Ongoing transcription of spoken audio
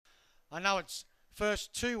I know its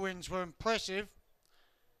first 2 wins were impressive,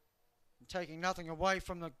 taking nothing away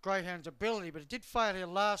from the greyhound's ability, but it did fail here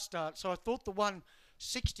last start, so I thought the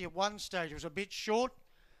 160 at one stage was a bit short.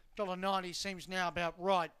 $1.90 seems now about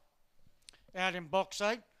right out in box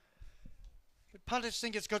 8. But punters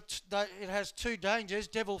think it has 2 dangers.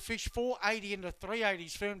 Devil Fish 480 into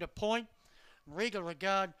 380s firm to point. Regal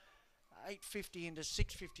Regard 850 into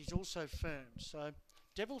 650 is also firm. So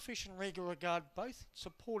Devil Fish and Regal Regard both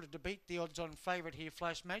supported to beat the odds on favourite here,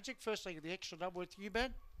 Flash Magic. First leg of the extra double with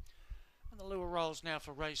U-Bet. And the lure rolls now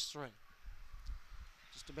for race 3.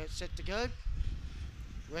 Just about set to go.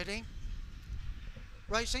 Ready.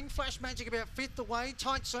 Racing, Flash Magic about 5th away.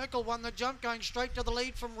 Tight Circle won the jump, going straight to the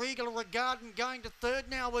lead from Regal Regard, and going to 3rd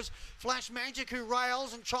now was Flash Magic, who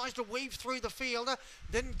rails and tries to weave through the field.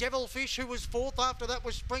 Then Devil Fish, who was 4th. After that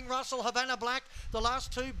was Spring Russell, Havana Black. The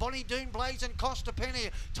last 2, Bonnie Doon Blaze and Costa Penny.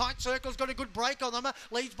 Tight Circle's got a good break on them.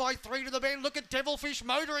 Leads by 3 to the bend. Look at Devil Fish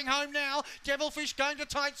motoring home now. Devil Fish going to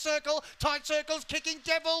Tight Circle. Tight Circle's kicking.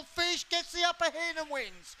 Devil Fish gets the upper hand and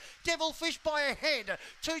wins. Devil Fish by a head.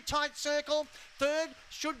 2 Tight Circle. 3rd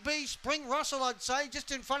should be Spring Russell, I'd say,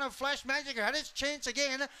 just in front of Flash Magic, who had its chance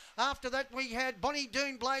again. After that, we had Bonnie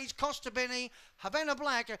Doon Blaze, Costa Benny, Havana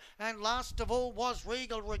Black, and last of all was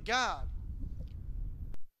Regal Regard.